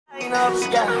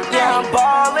Yeah, I'm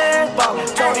ballin',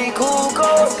 Tony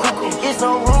Kukoc. It's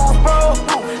no roof, bro.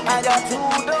 I got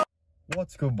two doors.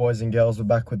 What's good, boys and girls? We're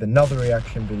back with another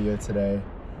reaction video today,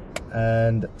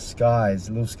 and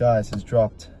Lil Skies has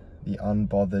dropped the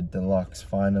Unbothered Deluxe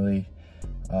finally.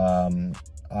 I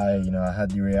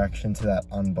had the reaction to that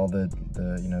Unbothered,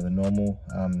 the normal,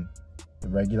 the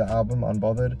regular album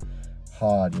Unbothered.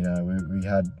 Hard, we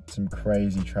had some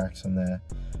crazy tracks on there.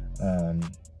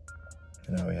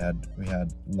 We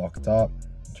had Locked Up,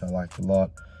 which I liked a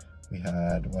lot. We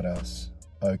had, what else?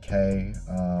 Okay,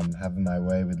 Having My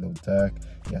Way with Lil Durk.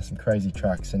 Yeah, some crazy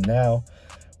tracks. And now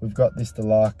we've got this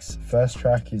deluxe. First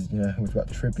track is, we've got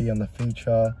Trippie on the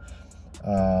feature.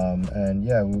 And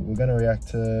yeah, we're gonna react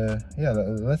to,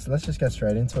 let's just get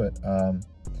straight into it. Don't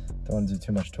want to do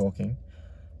too much talking.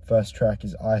 First track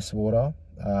is Ice Water,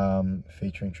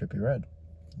 featuring Trippie Redd.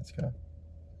 Let's go.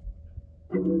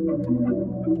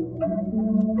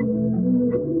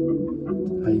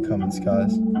 How you coming,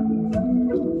 Skies?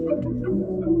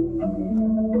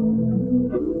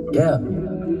 Yeah.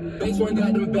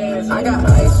 I got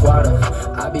ice water,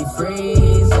 I be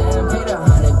freezing, paid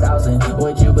 100,000,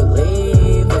 would you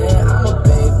believe it? I'm a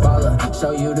big baller,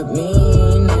 show you the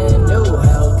meaning, new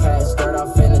Hellcat, start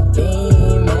off in a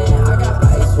theme, man. I got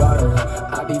ice water,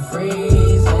 I be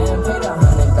freezing, paid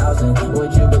 100,000,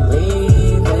 would you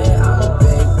believe it? I'm a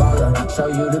big baller, show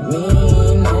you the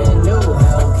meaning, new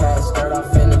Hellcat, start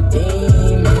off in a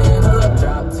theme, man. Pull up,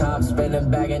 drop top, spin a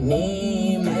bag of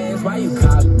Neiman's, why you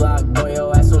cock block, boy,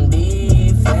 your ass on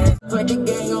defense? Put the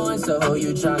gang on, so who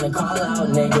you tryna call out,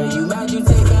 nigga? You mad you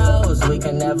take L's, we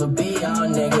can never be y'all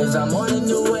niggas. I'm on a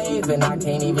new wave and I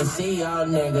can't even see y'all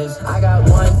niggas. I got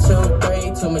 1, 2,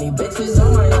 3, too many bitches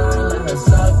on my line. Let her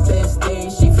suck this thing,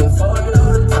 she feel for it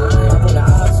all the time. Up on the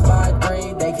op spot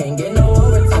 3, they can't get no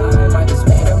overtime. I just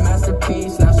made a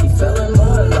masterpiece, now she feeling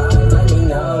more alive. Let me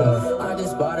know, I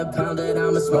just bought a pound that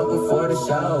I'ma smoke before the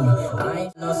show. I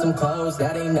ain't know some clothes,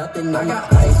 that ain't nothing. I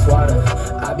got ice water,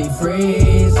 I be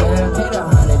freezing, paid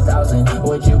 100,000,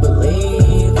 would you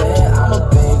believe it? I'm a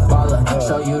big baller,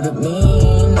 show you the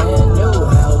meaning, new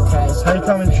Hellcat. How you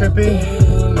coming, Trippie?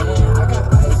 I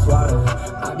got ice water,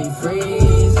 I be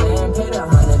freezing, paid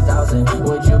 100,000,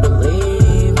 would you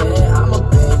believe it? I'm a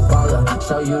big baller,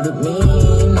 show you the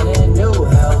meaning, new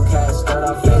Hellcat, start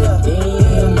off in a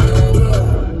theme.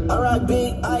 I rock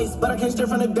big ice, but I can't steer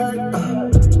from the dirt.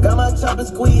 Got my chopper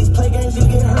squeeze, play games, you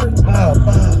get hurt.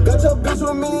 Got your bitch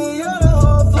with me, you're the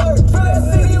whole flirt. From that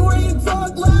city where you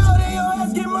talk loud and your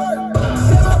ass get murked.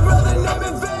 Say my brother name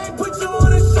and bang, put you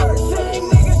on a shirt. Same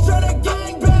niggas tryna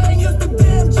gang bang, used to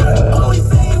damn jerk. Always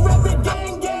saying rap it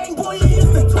gang, boy you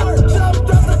used to twerk. Jumped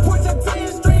off the porch, I tell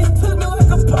you straight, took me like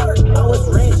a perk. I was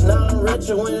rich, now I'm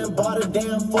richer, went and bought a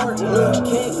damn fort. Little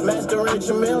king, smashed the rich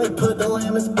and Millie, put the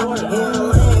lamb in sport. Yeah,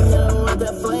 lame, hit him with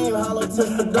that flame, hollow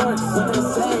tips for darts. What they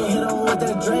say, hit him with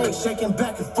that drink, shaking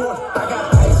back and forth. I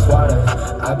got ice water,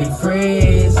 I be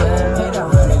freezing, paid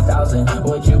 100,000,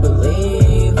 would you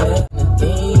believe it? The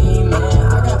theme, man,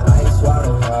 I got ice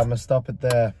water. I'm gonna stop it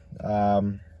there.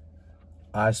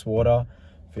 Ice Water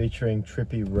featuring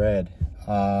Trippie Redd.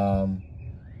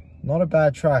 Not a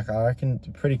bad track, I reckon.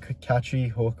 Pretty catchy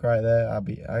hook right there.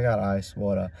 I got Ice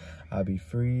Water, I be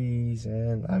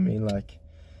freezing. I mean, like,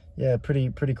 yeah,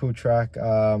 pretty cool track.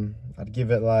 I'd give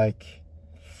it like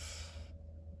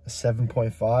a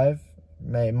 7.5.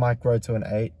 It might grow to an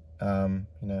 8,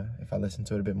 if I listen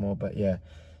to it a bit more, but yeah,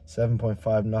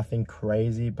 7.5, nothing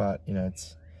crazy, but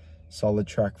it's solid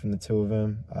track from the two of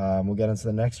them. We'll get into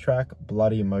the next track,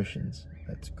 Bloody Emotions.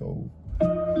 Let's go.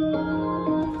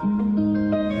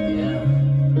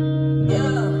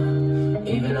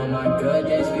 Even on my good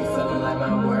days, be feeling like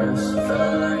my worst.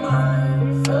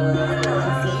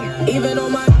 Even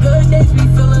on my good days, be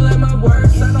feeling like my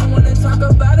worst. I don't wanna talk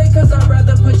about it, cause I'd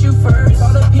rather put you first.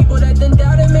 All the people that done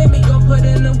doubted made me go put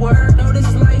in the work. No,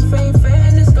 this life ain't fair,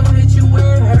 and it's gon' hit you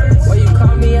where it hurts. Well, you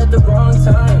caught me at the wrong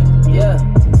time, yeah.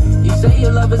 You say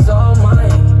your love is all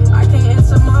mine. I can't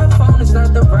answer my phone, it's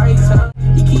not the right time.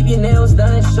 You keep your nails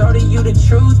done, shorty, you the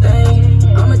true thing.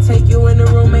 I'ma take you in the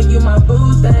room, make you my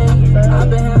boo thing. I've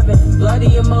been having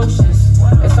bloody emotions.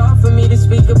 It's hard for me to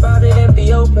speak about it and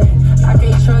be open. I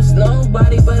can't trust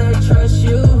nobody, but I trust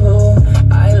you.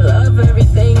 I love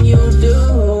everything you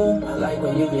do. Like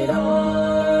when you get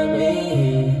on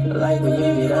me, like when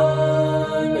you get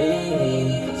on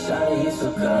me. Shawty, you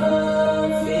so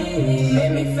comfy,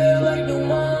 made me feel like the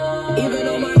one. Even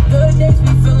on my good days,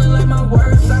 be feeling like my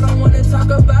worst. I don't wanna talk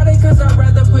about it, cause I'd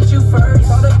rather put you first.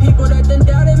 All the people that done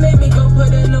doubted made me go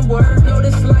put in the work. No,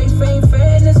 this life ain't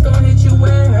fair, and it's gon' hit you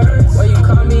where it hurts. Well, you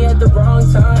caught me at the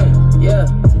wrong time, yeah.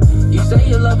 You say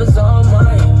your love is all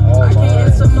mine. I can't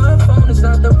answer my phone, it's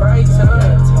not the right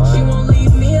time. She won't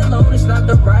leave me alone, it's not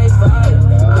the right vibe.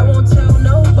 I won't tell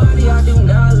nobody, I do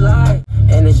not lie.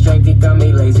 And this drink, it got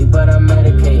me lazy, but I'm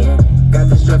medicating. Got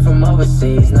the strip from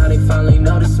overseas, now they finally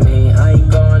notice me. I ain't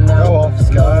going out, go off,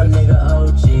 Skies. Nigga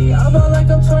OG. I ball like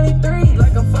I'm 23,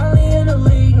 like I'm finally in the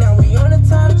league. Now we on the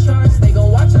top charts, they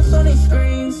gon' watch us on these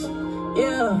screens.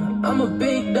 Yeah, I'm a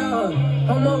big dog,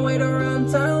 on my way to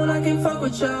around town, I can't fuck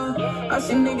with y'all. I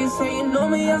see niggas hating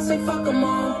on me, I say fuck them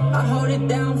all. I hold it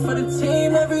down for the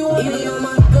team, everyone. Even on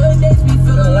my good days, be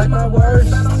feeling like my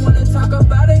worst. I don't wanna talk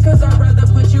about it, cause I'd rather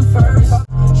put you first.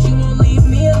 She won't leave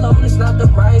me alone, it's not the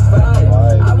right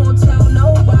vibe. I won't tell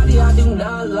nobody, I do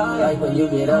not lie. Like when you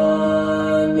get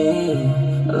on me,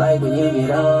 like when you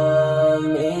get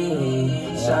on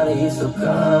me. Shawty, you so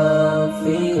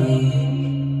comfy.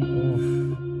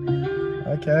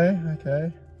 Okay.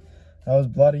 That was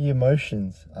Bloody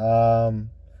Emotions. I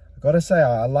gotta say,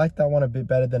 I like that one a bit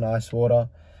better than Ice Water.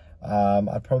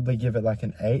 I'd probably give it like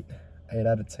an 8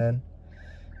 out of 10.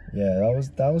 Yeah,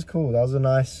 that was cool. That was a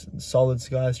nice, solid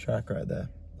Skies track right there.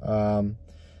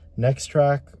 Next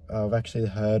track, I've actually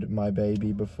heard My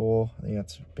Baby before. I think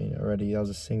that was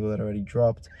a single that already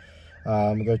dropped.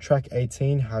 We'll go track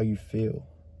 18, How You Feel.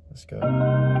 Let's go.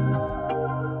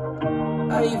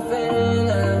 How you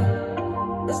feeling?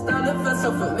 It's time to feel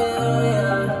so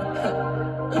familiar.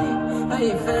 How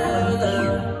you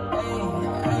feeling?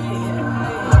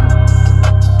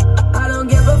 I don't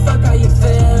give a fuck how you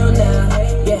feel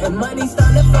now. Getting money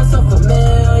starting to feel so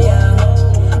familiar.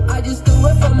 I just do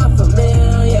it for my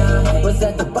familia. Was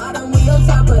at the bottom, we on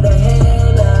top of the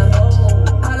hill now.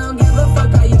 I don't give a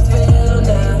fuck how you feel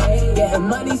now. Getting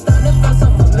money starting to feel so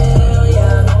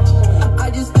familiar. I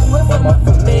just do it for my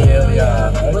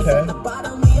familia. Was at the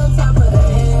bottom, we on top of the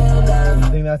hill now. I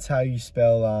think that's how you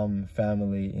spell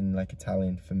family in like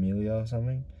Italian, familia or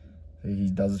something. He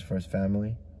does this for his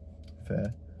family.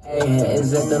 Fair. Hey,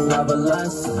 is it the love or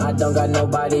lust? I don't got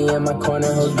nobody in my corner,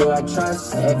 who do I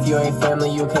trust? If you ain't family,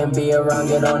 you can't be around,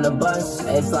 get on the bus.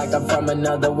 It's like I'm from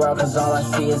another world, cause all I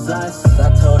see is us.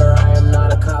 I told her I am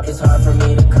not a cop, it's hard for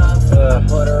me to cuff. I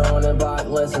put her on a block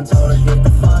list and told her get the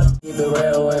fuck. Keep it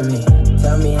real with me,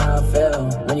 tell me how I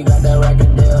feel when you got that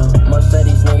record deal. Most of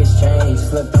these niggas change,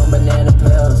 slipped on banana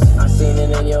pills. I seen it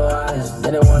in your eyes,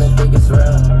 didn't wanna think it's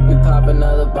real. We pop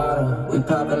another bottle, we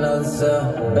pop another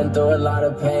sip. Been through a lot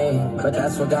of pain, but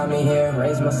that's what got me here.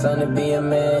 Raised my son to be a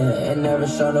man and never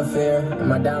show no fear. And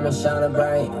my diamonds shining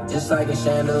bright, just like a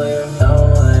chandelier.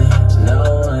 No one,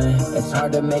 it's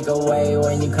hard to make a way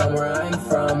when you come where I'm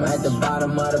from. At the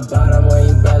bottom of the bottom where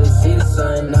you barely see the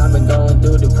sun. I've been going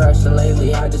through depression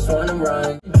lately, I just wanna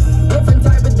run. Different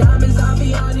type of diamonds, I'll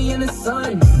be on in the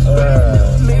sun.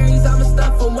 Brand new Marys, I'ma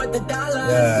stuff them with the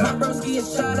dollars. My broski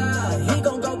is shut up, he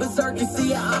gon' go berserk. You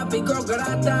see a big girl,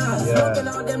 grata. Smoking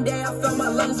all them day, I fill my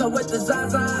lungs up with the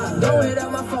Zaza. Don't hit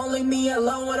up my phone, leave me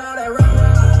alone with all that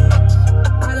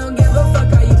rah-rah. I don't give a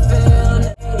fuck how you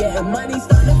feel. Getting money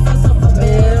starting to feel so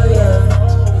familiar.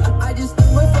 I just do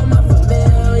it for my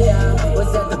familia.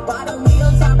 Was at the bottom, we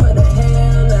on top of the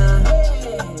hill now.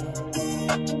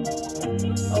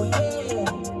 Oh yeah.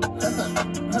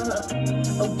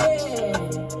 Oh yeah.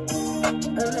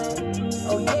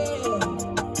 Oh yeah.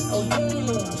 Oh yeah.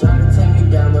 Trying to take me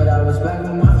down, but I was back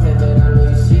with my pivot. I know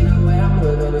you see the way I'm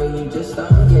living and you just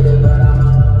don't get it. But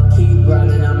I'ma keep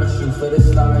running, I'ma shoot for the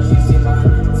stars. You see my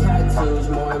tattoos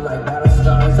more like battle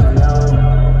stars. I know,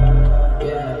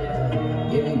 yeah,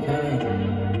 giving pain.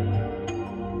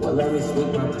 Well, let me speak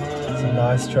my pain. It's a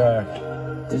nice track.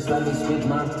 Just let me speak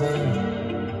my pain.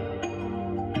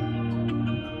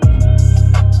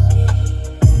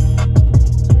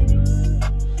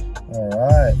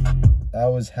 Alright, that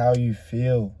was How You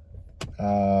Feel.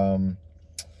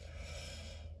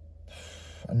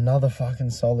 Another fucking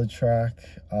solid track.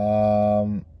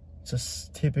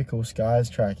 Just typical Skies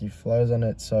track. He flows on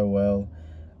it so well.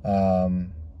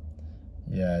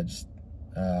 Yeah, just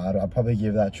I'd probably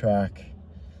give that track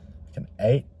like an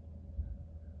 8.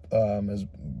 As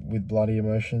with Bloody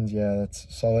Emotions, yeah, that's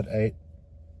a solid 8.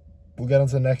 We'll get on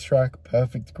to the next track,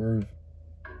 Perfect Groove.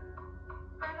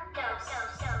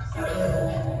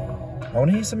 I want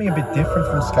to hear something a bit different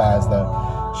from Skies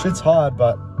though. Shit's hard,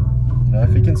 but you know,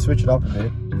 if he can switch it up a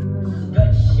bit.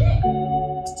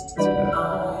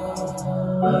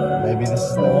 Maybe this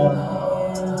is the one.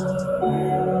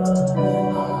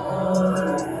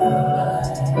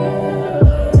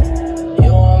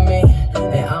 You on me,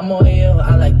 and I'm on you.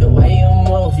 I like the way you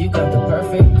move. You got the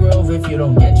perfect groove. If you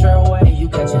don't get your way, you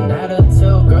catch an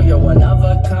attitude. Girl, you're one of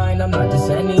a kind. I'm not just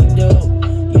any dude.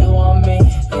 You on me,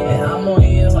 and I'm on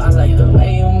you. I like the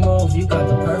way you move.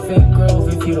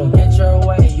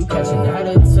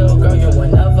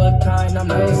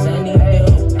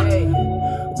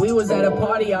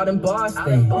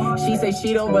 say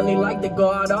she don't really like to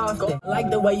go out often. I like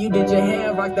the way you did your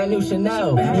hair, rock that new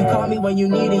Chanel. You call me when you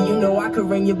need it, you know I could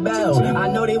ring your bell. I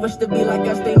know they wish to be like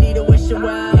us, they need to wish you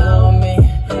well. You on me,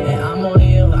 and I'm on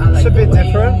you. I like it's a bit the way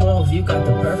different. you move. You got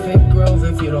the perfect groove.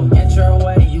 If you don't get your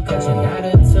way, you catch an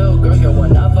attitude. Girl, you're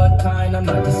one of a kind, I'm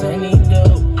not just any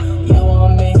dude. You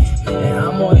on me, and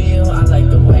I'm on you. I like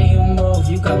the way you move.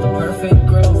 You got the perfect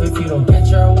groove. If you don't get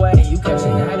your way, you catch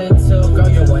an attitude. Girl,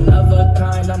 you're one of a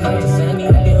kind, I'm not just any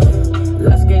dude.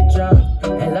 Let's get drunk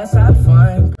and let's have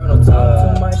fun. Girl, don't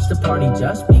talk too much, the party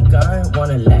just begun.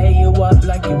 Wanna lay you up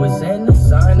like you was in the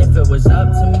sun. If it was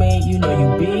up to me, you know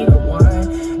you'd be the one.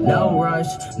 No rush,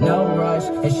 no rush.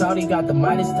 And shawty got the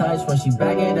Midas touch when she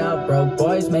back it up. Broke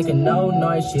boys making no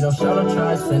noise, she don't show no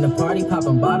trust. In the party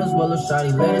popping bottles, willow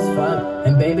shawty lit as fuck.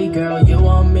 And baby girl, you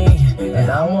on me, and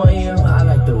I'm on you. I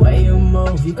like the way you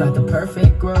move, you got the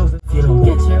perfect groove. If you don't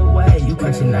get your way, you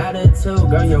catch an attitude.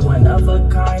 Girl, you're one of a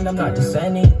kind, I'm not just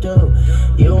any dude.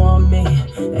 You on me,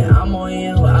 and I'm on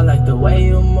you. I like the way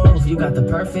you move, you got the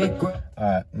perfect groove.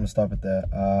 Alright, I'm gonna stop it there.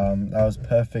 That was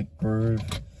Perfect Groove.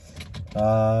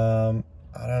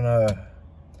 I don't know.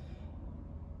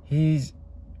 He's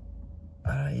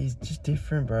just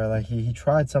different, bro. Like he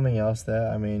tried something else there.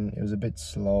 I mean, it was a bit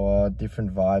slower,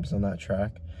 different vibes on that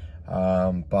track.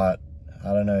 But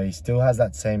I don't know. He still has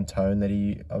that same tone that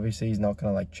obviously he's not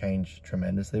gonna like change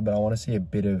tremendously. But I want to see a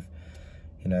bit of,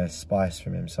 you know, spice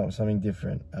from him, something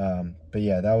different. But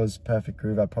yeah, that was Perfect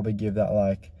Groove. I'd probably give that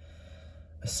like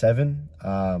a 7.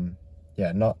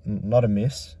 Yeah, not a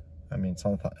miss. I mean,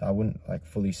 I wouldn't like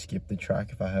fully skip the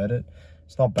track if I heard it.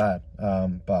 It's not bad,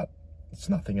 but it's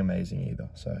nothing amazing either.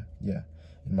 So yeah,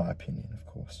 in my opinion, of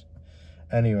course.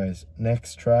 Anyways,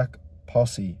 next track,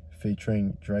 Posse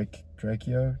featuring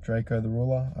Drakeo the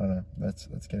Ruler. I don't know. Let's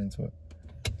get into it.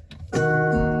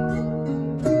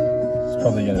 It's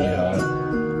probably gonna be hard.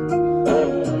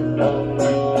 Come on.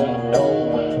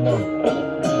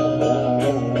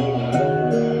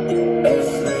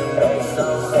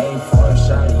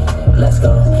 Let's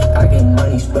go. I get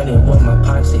money, spend it with my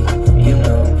posse. You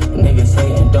know, niggas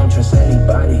hating, don't trust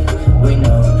anybody. We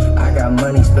know, I got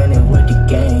money, spend it with the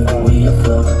game. We a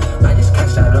flow. I just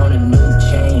cashed out on a new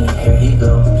chain. Here he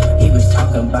go. He was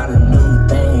talking about a new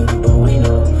thing, but we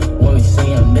know when we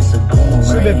see him, miss a boomerang.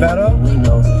 It's a bit better. We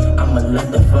know, I'ma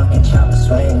let the fucking chopper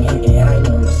swing. Yeah, I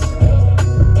know.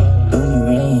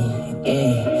 Boomerang,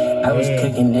 yeah. I was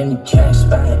cooking in the trash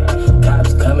spot.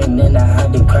 Cops coming in, I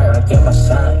had to cry right at my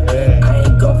side. I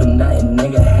ain't going for nothing,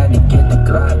 nigga, had to get the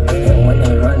Glock. And when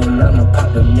they running, I'ma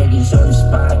pop them niggas on the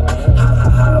spot. Ha ha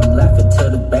ha, I'm laughing to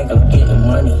the bank, I'm getting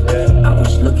money. I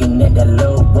was looking at that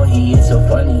little boy, he is so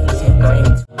funny.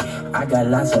 I got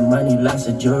lots of money, lots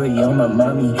of jewelry on my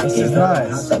mommy. This is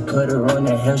nice. I put her on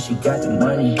the hill, she got the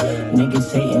money.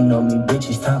 Niggas hating on me,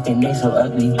 bitches talking, they so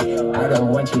ugly. I don't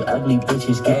want you ugly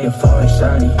bitches, get your phone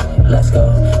shawty. Let's go.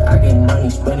 I get money,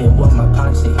 spend it with my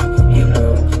posse. You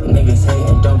know, niggas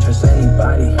hating, don't trust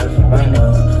anybody. We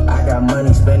know, I got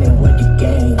money, spend it with the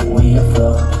game. We a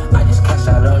flow. I just cashed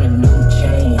out on a new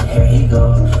chain. Here he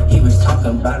go. He was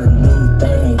talking about a new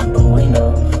thing, but we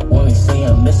know when we see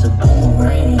him, miss a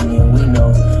boomerang. And we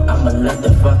know I'ma let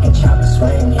the fucking chopper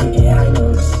swing. Yeah, I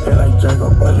know. Feel like Draco,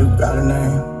 but you got a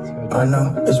name. I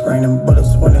know it's raining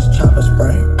bullets when it's chopper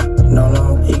spray. No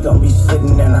long, he gon' be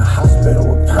sitting in a hospital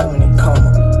with permanent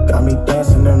coma. Got me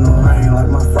dancing in the rain like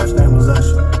my first name was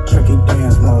Usher. Tricky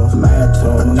dance moves, mad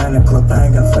to banana clip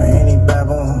hanging for any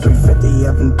baboon. 350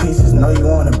 up in pieces, know you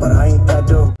want it, but I ain't that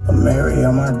dude. I'm Mary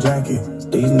on my jacket,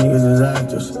 these niggas is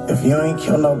actors. If you ain't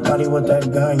kill nobody with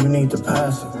that gun, you need to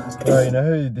pass it. Bro, you know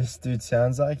who this dude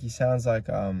sounds like? He sounds like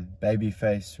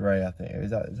Babyface Ray, I think.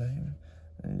 Is that him?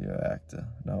 Your actor.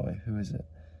 No way, who is it?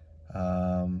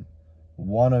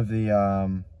 One of the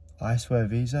I Swear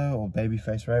Visa or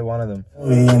Babyface Ray, one of them.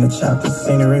 We in the chapter,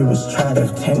 scenery was tried.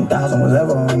 If 10,000 was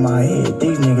ever on my head,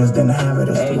 these niggas didn't have it.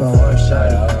 Hey,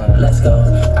 shawty, let's go.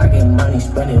 I get money,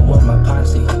 spend it with my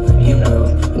posse. You know,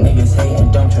 niggas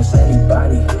hating, don't trust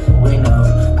anybody. We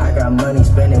know, I got money,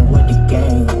 spend it with the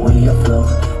game. We a flow.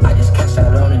 I just cashed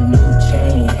out on a new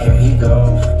chain. Here he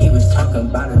go. He was talking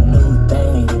about a new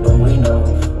thing, but we know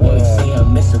when we see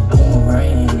him, miss a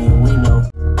boomerang. And we know.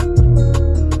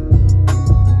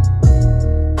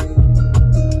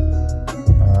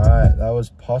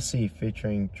 Posse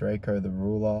featuring Drakeo the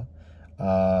Ruler.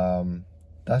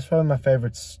 That's probably my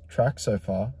favorite track so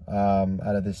far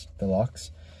out of this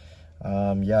deluxe.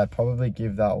 Yeah, I'd probably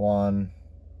give that one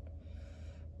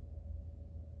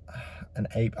an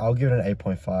 8. I'll give it an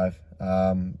 8.5.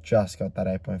 Just got that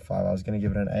 8.5. I was gonna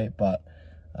give it an 8, but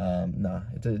nah,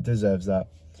 it deserves that.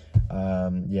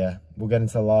 Yeah, we'll get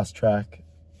into the last track,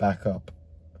 Back Up.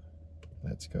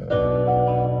 Let's go.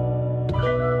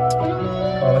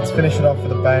 Oh, let's finish it off with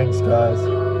the bangs, guys.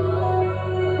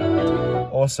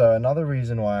 Also, another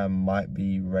reason why I might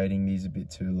be rating these a bit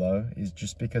too low is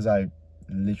just because I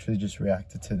literally just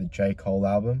reacted to the J. Cole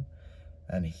album,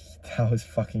 and that was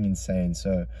fucking insane.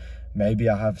 So maybe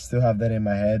I still have that in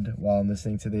my head while I'm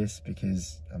listening to this,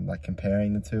 because I'm like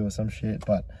comparing the two or some shit.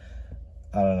 But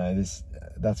I don't know,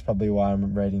 that's probably why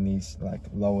I'm rating these like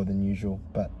lower than usual.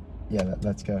 But yeah,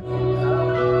 let's go.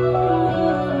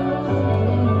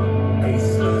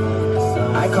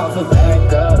 I call for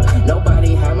backup,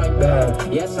 nobody had my back.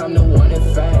 Yes, I'm the one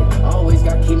in fact, always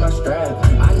gotta keep my strap.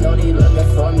 I know they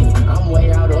looking for me, I'm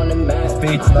way out on the map.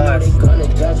 Beats nice.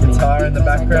 Guitar in the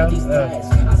background.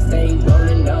 I stay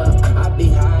rolling up, I be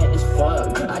high as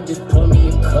fuck. I just pour me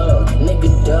a cup,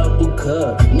 nigga double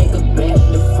cup. Nigga back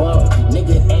the fuck,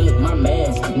 nigga ain't my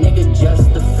man. Nigga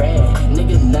just a fan,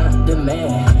 nigga not the man.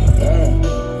 Yeah.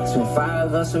 Some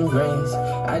 5 or some rings.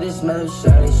 I just met a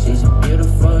shawty, she's a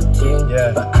beautiful teen.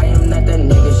 Yeah. But I am not that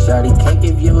nigga, shawty, can't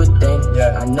give you a thing.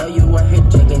 Yeah. I know you out here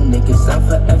jigging niggas out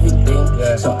for everything.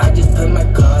 Yeah. So I just put my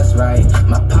cards right.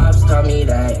 My pops taught me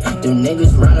that. Them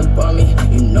niggas run up on me,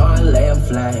 you know I lay them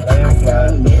flat. I got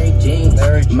a Mary Jeans,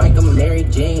 Michael Mary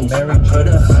Jeans. I put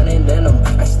 100 in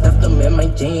them, I stuffed them in my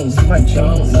jeans. You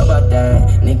don't know about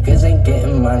that, niggas ain't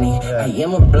getting money. I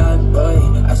am a block boy,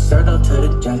 I served out to the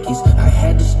junkies. I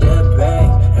had to step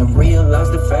back and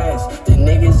realize the facts. The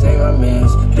niggas ain't my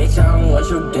mans, bitch, I don't want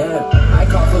your debt. I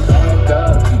call for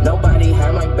backup, nobody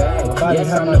had my back.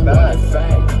 Yes, I'm the one in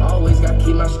fact, always gotta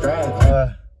keep my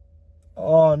strap.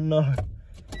 Oh no.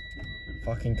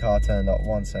 Fucking car turned up,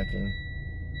 1 second.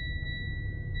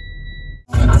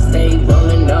 I stay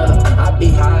rolling up, I be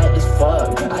high as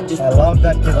fuck. I love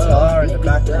that guitar in the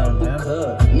background, man.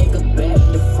 Nigga back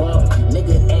the fuck,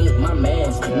 nigga ain't my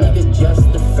man. Nigga just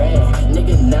a fan,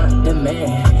 nigga not the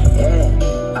man.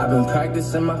 Yeah, I've been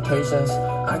practicing my patience.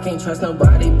 I can't trust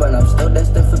nobody, but I'm still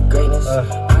destined for greatness.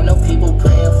 I know people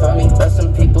praying for me, but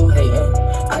some people hating.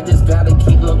 I just gotta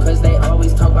keep low, cause they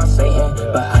always talk about Satan.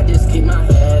 But I just keep my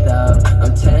head up,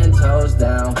 I'm 10 toes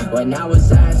down. When I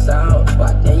was ass out,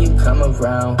 why then you come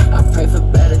around? I pray for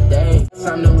better days,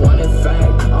 I'm the one in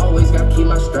fact, always gotta keep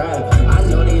my strap. I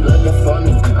know they looking for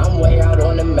me, I'm way out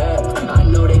on the map. I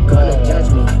know they gonna judge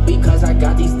me, because I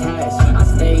got these tats. I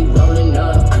stay rolling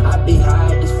up, I be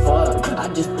high as fuck.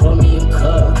 I just pour me a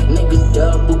cup, nigga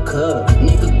double cup.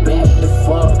 Nigga back the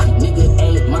fuck, nigga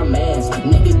ain't my mans.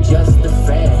 Nigga just a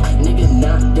fan, nigga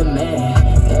not the man.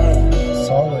 Yeah.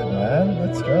 Solid, man,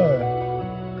 let's go.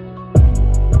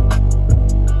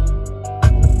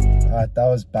 Alright, that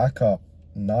was Back Up.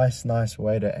 Nice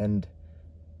way to end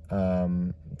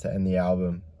the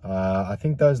album. I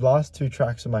think those last 2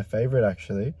 tracks are my favorite,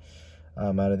 actually,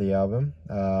 out of the album.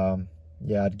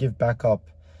 Yeah, I'd give Back Up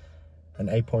an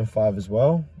 8.5 as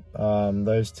well.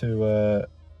 Those two are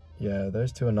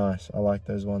nice. I like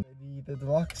those ones. The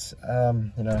deluxe,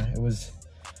 you know, it was,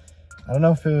 I don't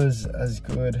know if it was as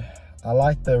good. I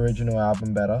liked the original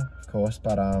album better, of course,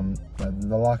 but the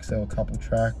deluxe, there were a couple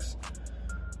tracks.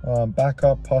 Back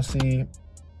Up, Posse,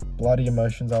 Bloody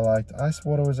Emotions I liked. Ice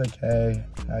Water was okay.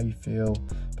 How You Feel,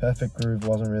 Perfect Groove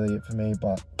wasn't really it for me,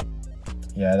 but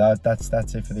yeah, that's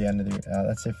it for the end of the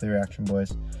that's it for the reaction,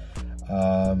 boys.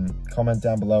 Comment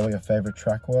down below what your favorite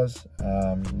track was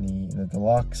in the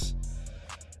deluxe,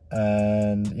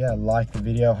 and yeah, like the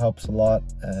video, helps a lot,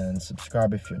 and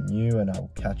subscribe if you're new, and I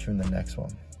will catch you in the next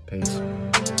one. Peace.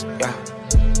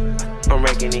 I'm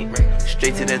racking it,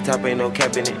 straight to the top, ain't no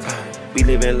capping it. We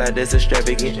living like this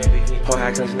extravagant. Whole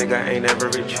high class nigga, I ain't never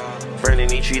rich. Burning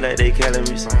these trees like they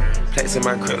calories. Plaques in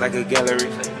my crib like a gallery.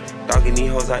 Dogging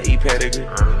these hoes, I eat pedigree.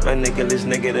 My nigga list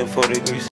negative 4 degrees.